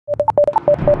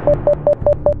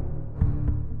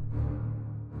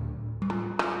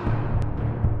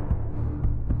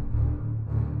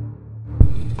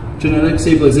Genetic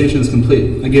stabilization is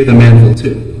complete. I gave them Manville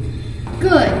too.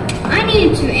 Good. I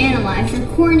needed to analyze their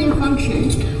core new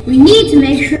functions. We need to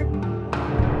make sure.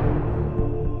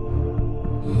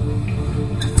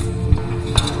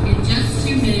 In just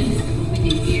 2 minutes, it will be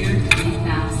the year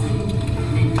 3000.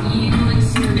 An evil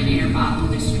exterminator-bot will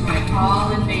destroy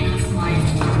all advanced life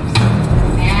forms. A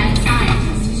mad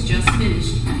scientist has just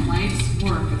finished a life's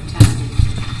work of testing.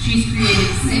 She's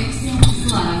created 6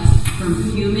 slugs from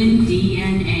human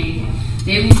DNA.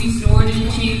 They will be stored in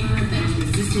a chamber that is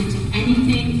resistant to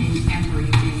anything and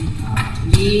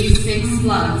everything. These 6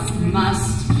 slugs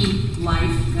must keep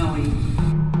life going.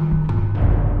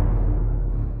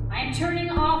 I'm turning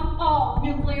off all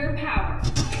nuclear power.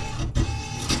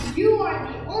 You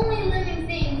are the only living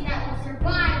things that will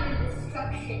survive the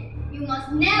destruction. You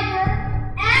must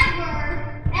never,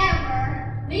 ever,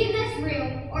 ever leave this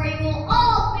room or you will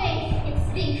all face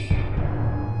extinction.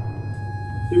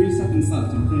 30 seconds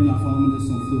left. I'm putting off all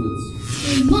medicinal fluids.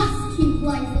 We must keep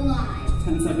life alive.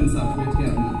 10 seconds left. Wait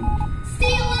together now.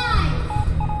 Stay alive!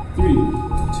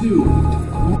 3, 2, 1.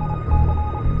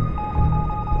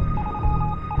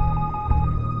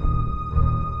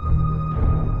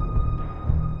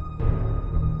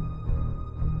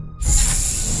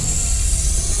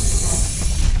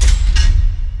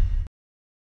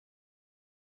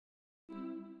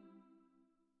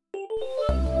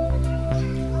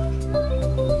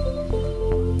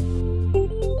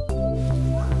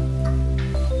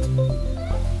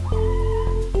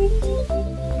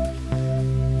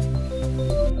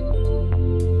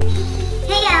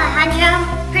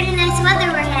 Pretty nice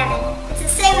weather we're having. It's the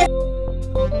same as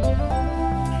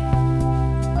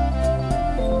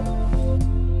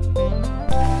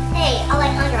Hey,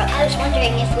 Alejandro, I was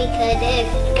wondering if we could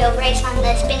go race on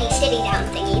the spinny city down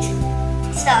thingies.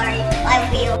 Sorry, I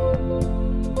feel.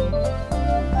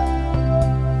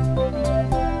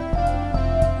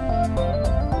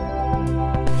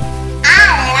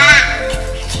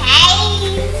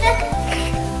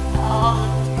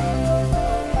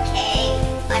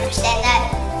 Understand that?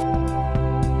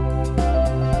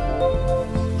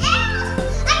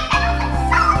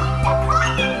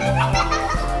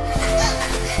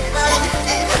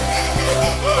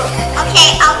 Okay,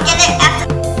 I'll get it after.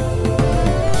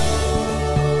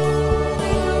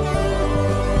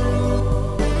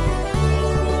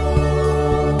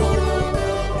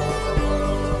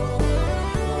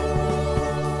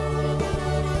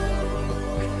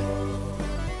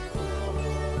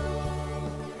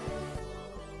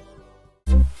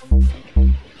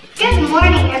 Good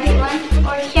morning, everyone.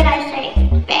 Or should I say,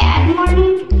 bad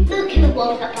morning? Look who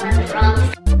woke up on the wrong.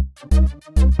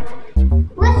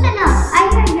 Listen up. I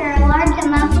heard there are large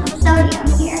amounts of sodium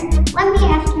here. Let me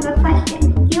ask you a question.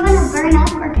 Do you want to burn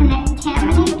up or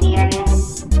contaminate the area?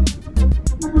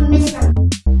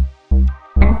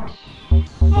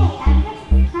 Hey, I'm just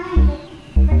trying to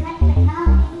protect the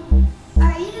colony.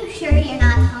 Are you sure you're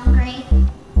not hungry?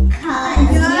 'Cause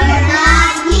You're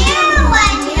not here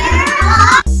when you're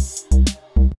hungry.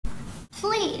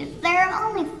 Please, there are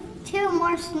only 2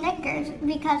 more Snickers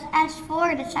because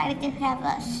S4 decided to have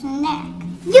a snack.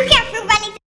 You can't prove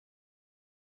anything.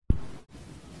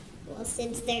 Well,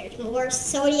 since there's more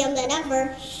sodium than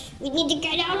ever, we need to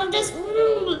get out of this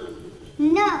room.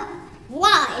 No,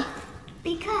 Why?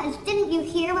 because didn't you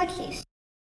hear what she said?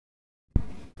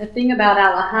 The thing about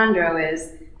Alejandro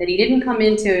is that he didn't come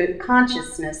into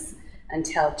consciousness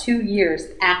until 2 years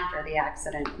after the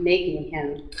accident, making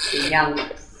him the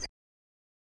youngest.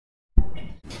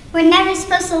 We're never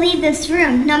supposed to leave this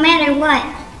room, no matter what.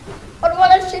 But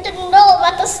what if she didn't know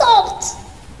about the salt?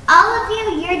 All of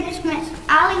you, you're dismissed.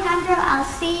 Alejandro, I'll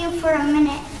see you for a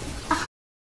minute.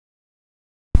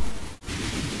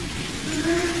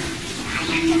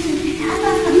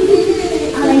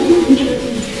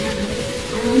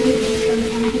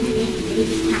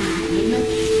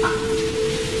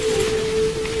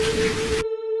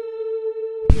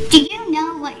 Do you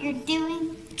know what you're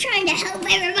doing? Trying to help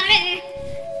everybody.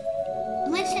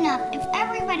 Listen up, if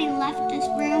everybody left this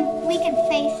room, we could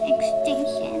face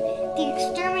extinction. The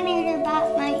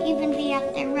exterminator-bot might even be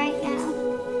out there right now.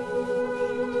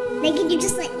 Then can you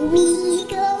just let me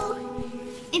go?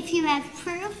 If you have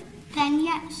proof, then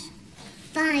yes.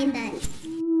 Fine then.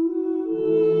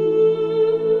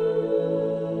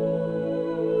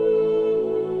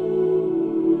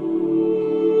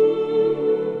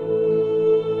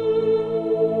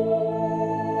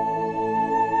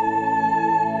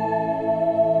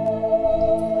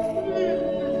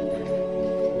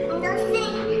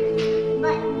 Nothing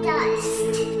but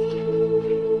dust.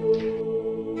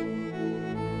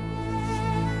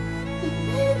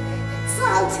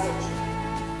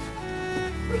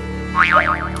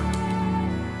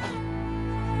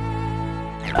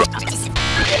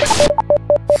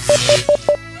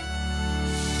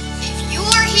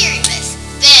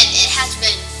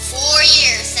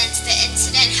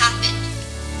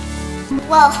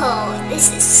 Whoa,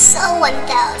 this is so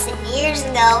 1,000 years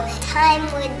ago.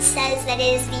 Timewood says that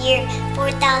it is the year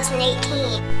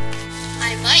 4018.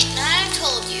 I might not have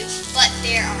told you, but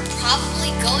there are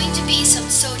probably going to be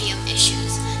some sodium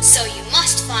issues, so you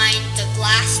must find the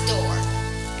glass door.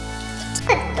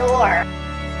 The door.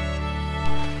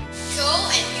 Go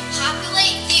and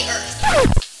repopulate the Earth.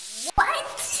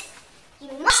 What?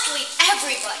 You must lead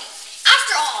everybody.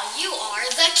 After all, you are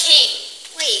the king.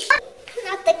 Wait. I'm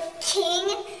not the king.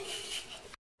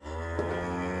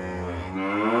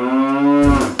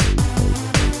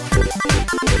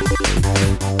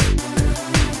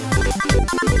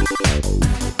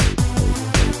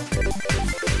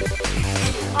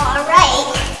 All right,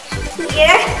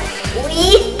 here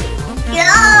we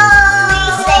go.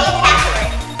 Say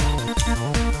password.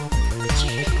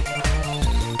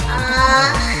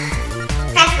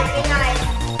 Password denied.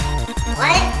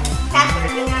 What?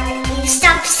 Password denied. You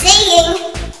stop saying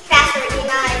password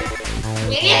denied.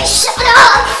 You shut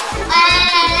up.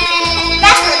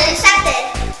 Password accepted.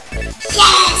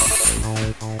 Yes.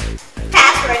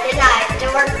 Password denied.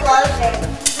 Door closing.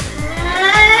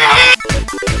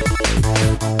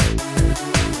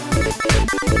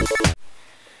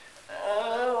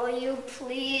 Will you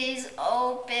please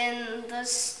open the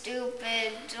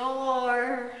stupid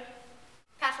door?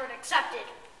 Password accepted.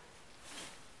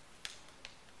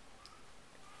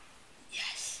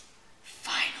 Yes,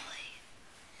 finally.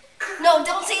 No,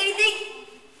 don't say anything.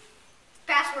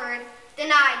 Password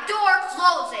denied. Door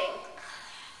closing.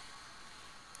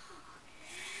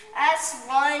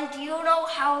 S1, do you know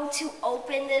how to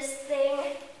open this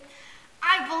thing?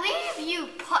 I believe you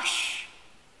push.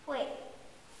 Wait.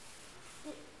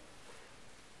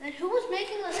 Then who was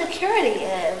making the security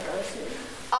devices?